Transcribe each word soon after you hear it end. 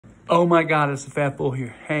Oh my God, it's the Fat Bull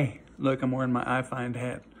here. Hey, look, I'm wearing my iFind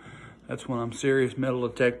hat. That's when I'm serious metal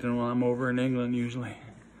detecting when I'm over in England usually.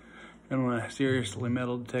 And when I seriously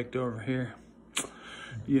metal detect over here,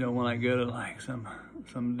 you know, when I go to like some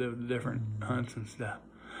different hunts and stuff.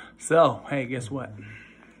 So, hey, guess what?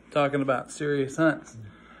 Talking about serious hunts.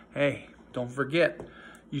 Hey, don't forget,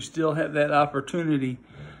 you still have that opportunity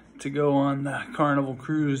to go on the Carnival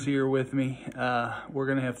cruise here with me. We're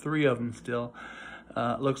gonna have 3 of them still.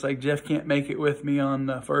 Looks like Jeff can't make it with me on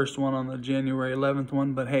the first one, on the January 11th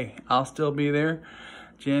one, but hey, I'll still be there.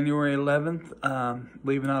 January 11th,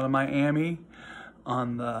 leaving out of Miami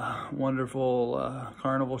on the wonderful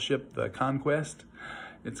Carnival ship, the Conquest.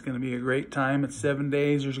 It's going to be a great time. It's 7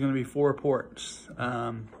 days. There's going to be 4 ports.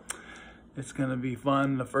 It's going to be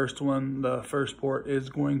fun. The first port is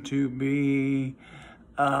going to be,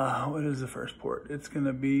 what is the first port? It's going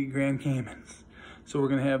to be Grand Caymans. So we're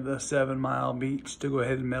going to have the 7-mile beach to go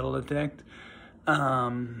ahead and metal detect.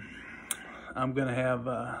 I'm going to have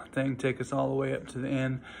a thing take us all the way up to the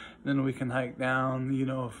end. Then we can hike down, you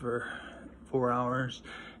know, for 4 hours.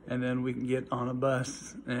 And then we can get on a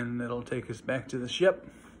bus and it'll take us back to the ship.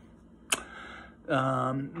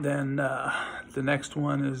 Then the next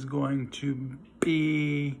one is going to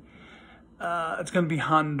be, it's going to be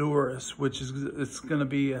Honduras, which is, it's going to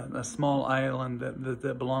be a small island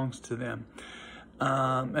that belongs to them.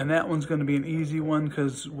 And that one's going to be an easy one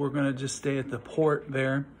because we're going to just stay at the port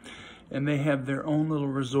there. And they have their own little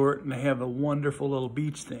resort and they have a wonderful little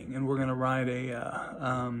beach thing. And we're going to ride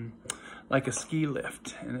like a ski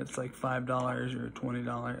lift, and it's like $5 or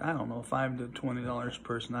 $20. I don't know, $5 to $20 per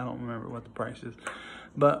person. I don't remember what the price is,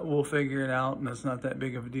 but we'll figure it out, and it's not that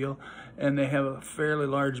big of a deal. And they have a fairly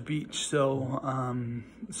large beach, so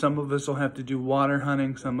some of us will have to do water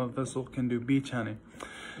hunting, some of us can do beach hunting.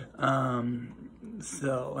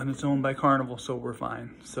 So, and it's owned by Carnival, so we're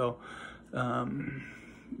fine. So,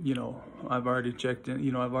 you know, I've already checked in,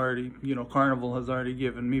 you know, Carnival has already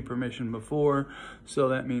given me permission before, so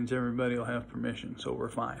that means everybody will have permission, so we're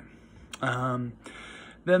fine.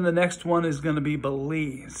 Then the next one is going to be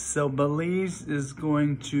Belize. So Belize is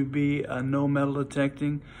going to be no metal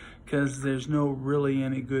detecting because there's no really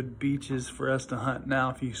any good beaches for us to hunt.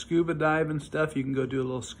 Now, if you scuba dive and stuff, you can go do a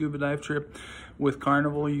little scuba dive trip with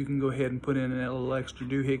Carnival. You can go ahead and put in a little extra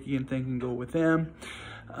doohickey and thing and go with them.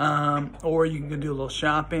 Or you can go do a little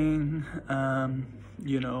shopping,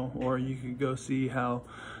 you know, or you could go see how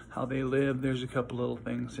they live. There's a couple little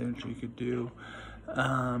things that you could do.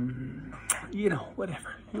 You know,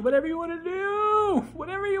 whatever you want to do,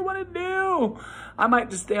 whatever you want to do. I might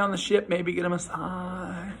just stay on the ship, maybe get a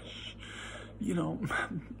massage, you know,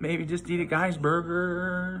 maybe just eat a guy's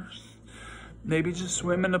burgers, maybe just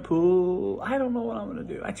swim in the pool. I don't know what I'm going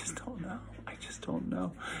to do. I just don't know. Don't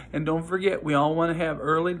know. And don't forget, we all want to have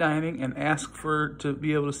early dining and ask to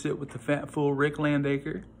be able to sit with the fat fool Rick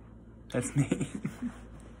Landacre. That's me.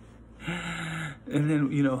 And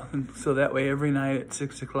then, you know, so that way every night at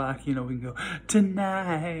 6 o'clock, you know, we can go,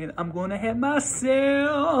 tonight I'm going to have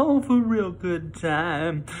myself a real good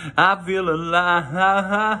time. I feel alive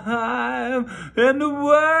and the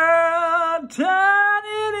world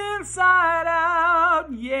turning inside out.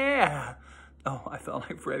 Yeah. Oh, I felt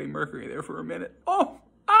like Freddie Mercury there for a minute. Oh,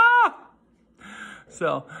 ah!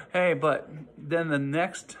 So, hey, but then the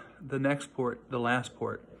next port, the last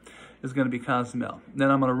port, is going to be Cozumel.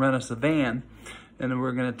 Then I'm going to rent us a van, and then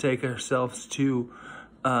we're going to take ourselves to,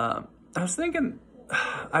 I was thinking,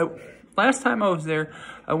 last time I was there,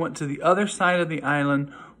 I went to the other side of the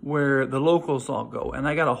island where the locals all go, and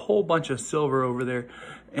I got a whole bunch of silver over there,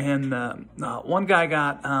 and one guy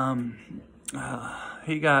got,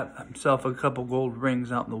 he got himself a couple gold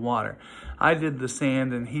rings out in the water. I did the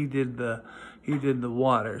sand and he did the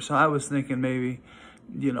water. So I was thinking maybe,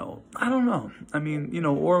 you know, I don't know. I mean, you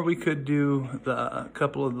know, or we could do a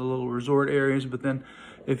couple of the little resort areas, but then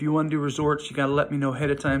if you want to do resorts, you got to let me know ahead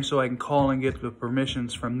of time so I can call and get the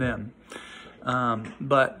permissions from them.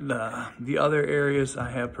 But the other areas, I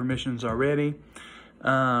have permissions already. So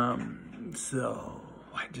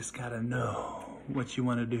I just got to know what you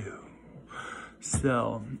want to do.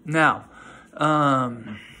 So now,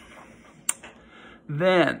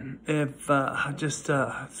 then if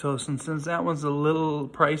so since that one's a little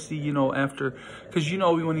pricey, you know, after, because you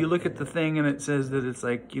know when you look at the thing and it says that it's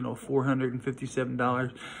like, you know,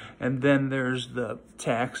 $457, and then there's the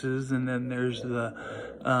taxes, and then there's the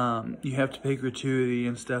you have to pay gratuity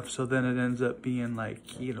and stuff, so then it ends up being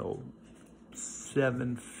like, you know,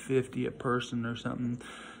 $750 a person or something.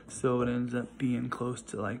 So it ends up being close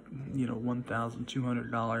to like, you know,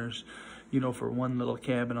 $1,200 you know, for one little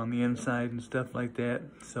cabin on the inside and stuff like that.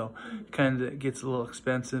 So kind of gets a little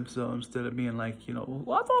expensive. So instead of being like, you know,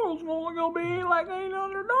 well, I thought it was only gonna be like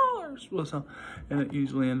 $800. Well, so, and it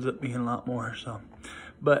usually ends up being a lot more. So,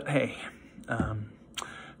 but hey,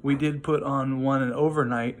 we did put on one an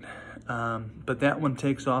overnight, but that one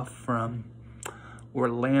takes off from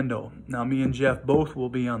Orlando. Now me and Jeff both will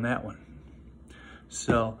be on that one.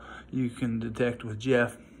 So you can detect with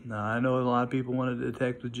Jeff. Now I know a lot of people want to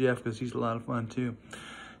detect with Jeff because he's a lot of fun too.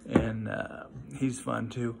 And he's fun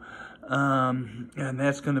too. And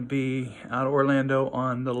that's going to be out of Orlando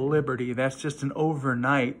on the Liberty. That's just an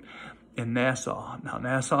overnight in Nassau. Now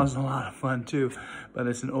Nassau's a lot of fun too, but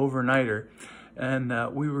it's an overnighter. And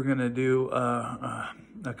we were going to do a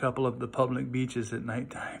couple of the public beaches at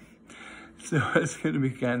nighttime. So it's going to be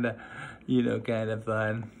kind of, you know, kind of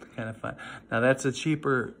fun. Now that's a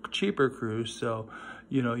cheaper cruise. So,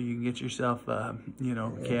 you know, you can get yourself a, you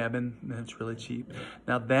know, cabin. That's really cheap.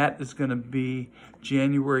 Now that is going to be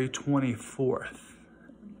January 24th.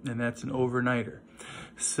 And that's an overnighter.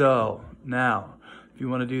 So now, if you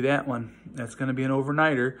want to do that one, that's going to be an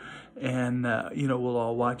overnighter. And, you know, we'll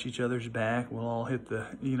all watch each other's back. We'll all hit the,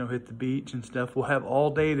 you know, hit the beach and stuff. We'll have all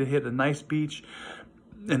day to hit a nice beach.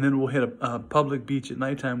 And then we'll hit a public beach at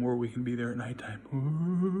nighttime where we can be there at nighttime.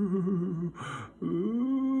 Ooh,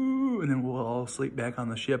 ooh. And then we'll all sleep back on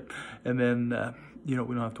the ship. And then, you know,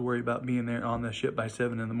 we don't have to worry about being there on the ship by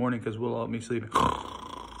 7 in the morning because we'll all be sleeping.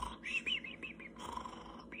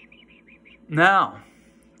 Now,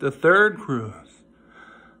 the third cruise.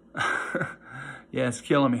 Yeah, it's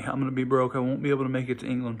killing me. I'm going to be broke. I won't be able to make it to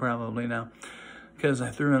England probably now because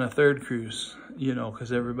I threw in a third cruise, you know,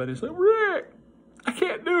 because everybody's like, Rick, I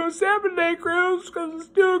can't do a 7-day cruise because it's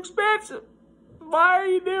too expensive. Why are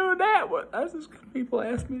you doing that one? That's just because people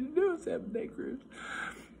asked me to do a 7-day cruise.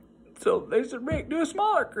 So they said, Rick, do a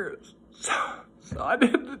smaller cruise. So I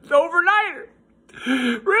did the overnighter.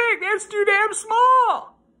 Rick, that's too damn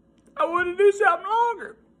small. I want to do something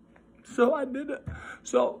longer. So I did it.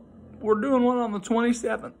 So we're doing one on the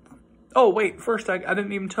 27th. Oh, wait, first I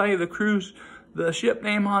didn't even tell you the cruise, the ship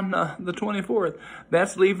name on the 24th.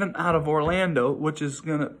 That's leaving out of Orlando, which is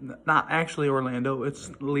gonna, not actually Orlando, it's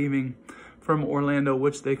leaving from Orlando,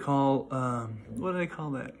 which they call, what do they call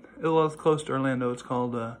that? Well, it's close to Orlando, it's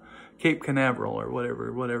called Cape Canaveral or whatever,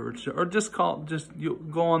 or just you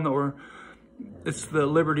go on or it's the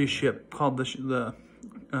Liberty ship called the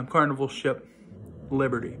Carnival ship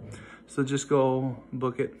Liberty. So just go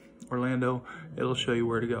book it, Orlando, it'll show you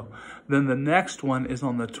where to go. Then the next one is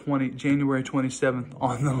on the January 27th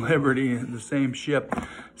on the Liberty, the same ship.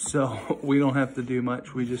 So we don't have to do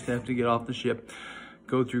much. We just have to get off the ship,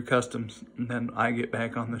 go through customs, and then I get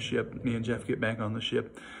back on the ship. Me and Jeff get back on the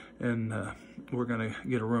ship, and we're gonna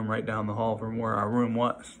get a room right down the hall from where our room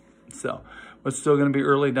was. So it's still gonna be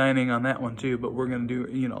early dining on that one too, but we're gonna do,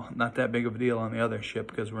 you know, not that big of a deal on the other ship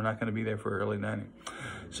because we're not gonna be there for early dining.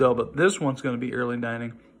 So, but this one's gonna be early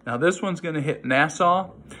dining. Now this one's gonna hit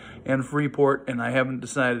Nassau and Freeport, and I haven't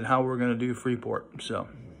decided how we're gonna do Freeport. So,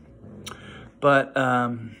 but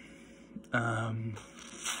I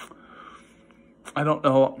don't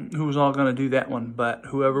know who's all gonna do that one, but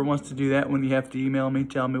whoever wants to do that one, you have to email me,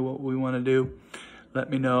 tell me what we wanna do. Let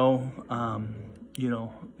me know, you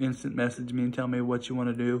know, instant message me and tell me what you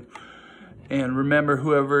wanna do. And remember,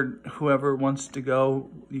 whoever wants to go,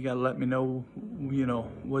 you gotta let me know, you know,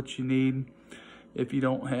 what you need. If you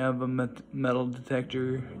don't have a metal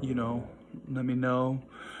detector, you know, let me know.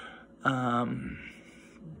 I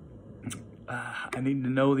need to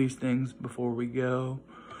know these things before we go.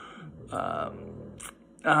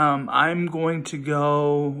 I'm going to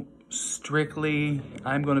go strictly,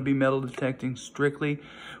 I'm going to be metal detecting strictly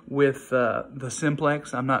with the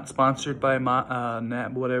Simplex. I'm not sponsored by Nocta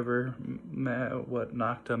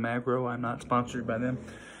Magro. I'm not sponsored by them.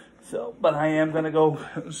 So, but I am going to go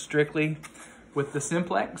strictly with the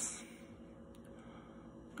Simplex.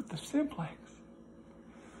 With the Simplex.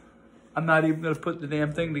 I'm not even going to put the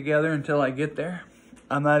damn thing together until I get there.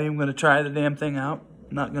 I'm not even going to try the damn thing out.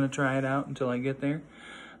 I'm not going to try it out until I get there.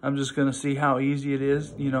 I'm just going to see how easy it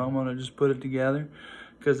is. You know, I'm going to just put it together.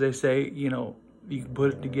 Because they say, you know, you can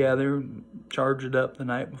put it together, charge it up the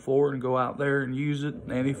night before, and go out there and use it.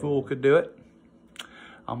 Any fool could do it.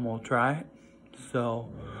 I'm going to try it. So,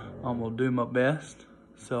 I'm going to do my best.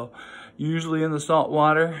 So, usually in the salt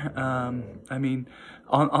water, I mean,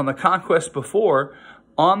 on the Conquest before,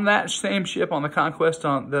 on that same ship, on the Conquest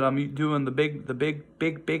that I'm doing the big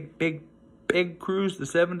cruise, the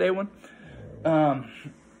 7-day one,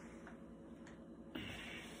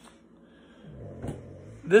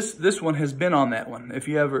 this one has been on that one. If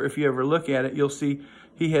you ever look at it, you'll see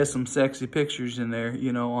he has some sexy pictures in there,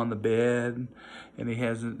 you know, on the bed, and he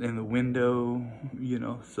has it in the window, you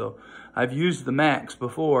know. So I've used the Max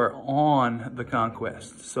before on the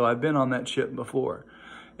Conquest. So I've been on that ship before,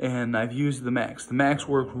 and I've used the Max. The Max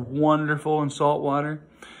works wonderful in salt water.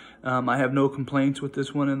 I have no complaints with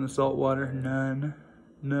this one in the salt water.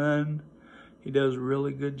 None. He does a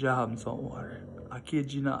really good job in salt water. I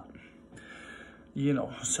kid you not. You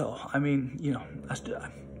know, so, I mean, you know,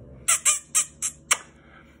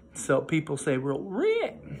 so people say, well,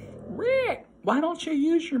 Rick, why don't you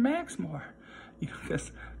use your Max more? You know,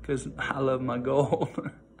 because I love my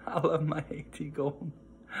gold. I love my AT gold.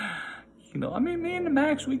 You know, I mean, me and the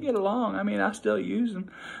Max, we get along. I mean, I still use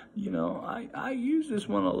them. You know, I use this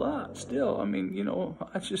one a lot still. I mean, you know,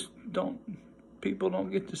 I just don't, people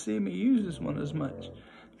don't get to see me use this one as much.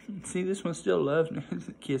 See, this one still loves me.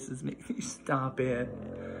 It kisses me. Stop it,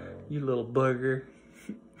 you little bugger.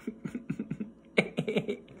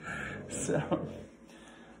 So,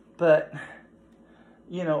 but,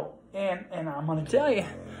 you know, and I'm going to tell you,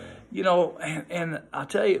 you know, and I'll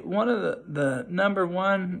tell you, one of the number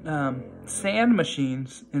one sand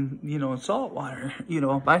machines in, you know, in salt water, you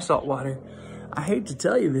know, by salt water, I hate to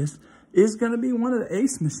tell you this, is going to be one of the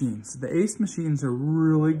Ace machines. The Ace machines are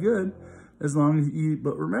really good as long as you,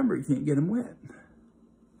 but remember, you can't get them wet,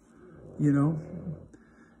 you know.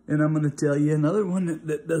 And I'm going to tell you another one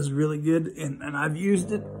that does really good, and I've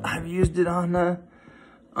used it on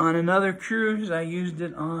another cruise. I used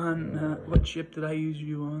it on, what ship did I use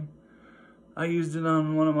you on? I used it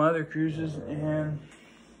on one of my other cruises, and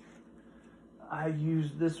I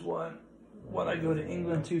use this one when I go to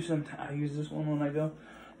England too. Sometimes I use this one when I go,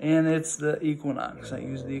 and it's the Equinox. I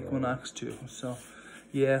use the Equinox too. So,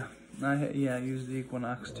 yeah, I use the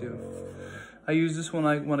Equinox too. I use this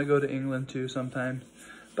one when I go to England too sometimes.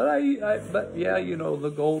 But but yeah, you know, the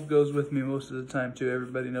gold goes with me most of the time too.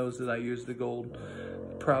 Everybody knows that I use the gold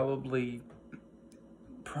probably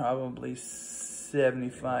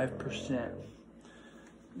 75%,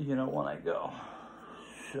 you know, when I go.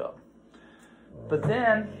 So, but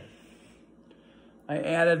then I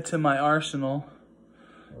added to my arsenal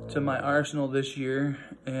this year,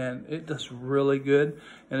 and it does really good,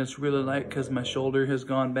 and it's really light because my shoulder has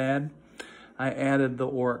gone bad. I added the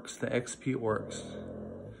Oryx, the XP Oryx.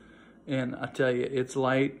 And I tell you, it's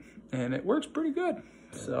light and it works pretty good.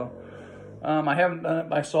 So I haven't done it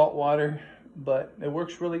by salt water, but it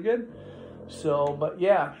works really good. So, but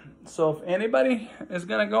yeah, so if anybody is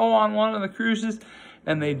going to go on one of the cruises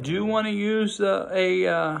and they do want to use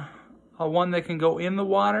a one that can go in the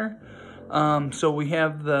water, so I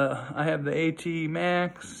have the AT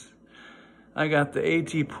Max, I got the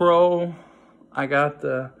AT Pro, I got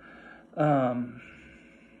the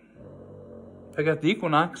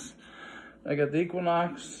Equinox. I got the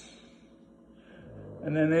Equinox,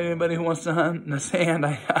 and then anybody who wants to hunt in the sand,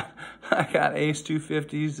 I got Ace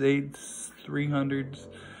 250s, Ace 300s.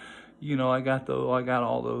 You know, I got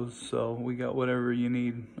all those. So we got whatever you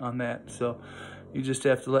need on that. So you just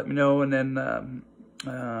have to let me know, and then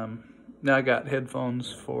now I got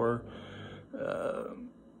headphones for,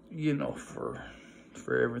 you know, for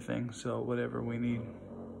everything. So whatever we need.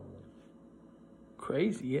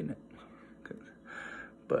 Crazy, isn't it?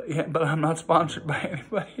 But yeah, but I'm not sponsored by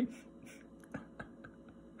anybody.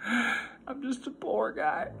 I'm just a poor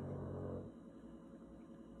guy.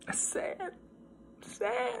 Sad,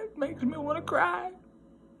 makes me want to cry.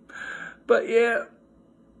 But yeah,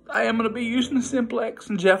 I am going to be using the Simplex,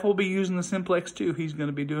 and Jeff will be using the Simplex too. He's going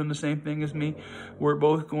to be doing the same thing as me. We're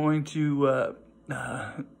both going to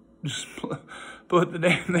just put the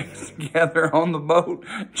damn things together on the boat,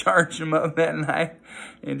 charge them up that night,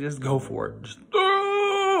 and just go for it. Just,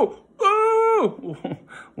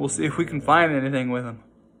 we'll see if we can find anything with them.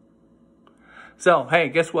 So, hey,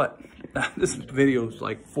 guess what? This video is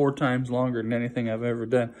like 4 times longer than anything I've ever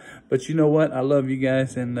done. But you know what? I love you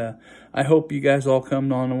guys, and I hope you guys all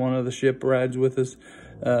come on one of the ship rides with us,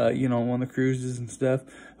 you know, one of the cruises and stuff.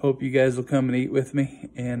 Hope you guys will come and eat with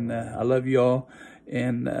me, and I love you all,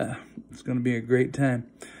 and it's going to be a great time.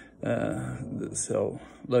 So,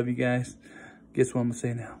 love you guys. Guess what I'm going to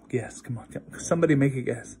say now? Guess. Come on. Somebody make a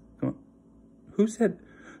guess. Come on. Who said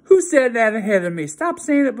that ahead of me? Stop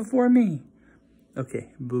saying it before me.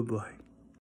 Okay. Bye-bye.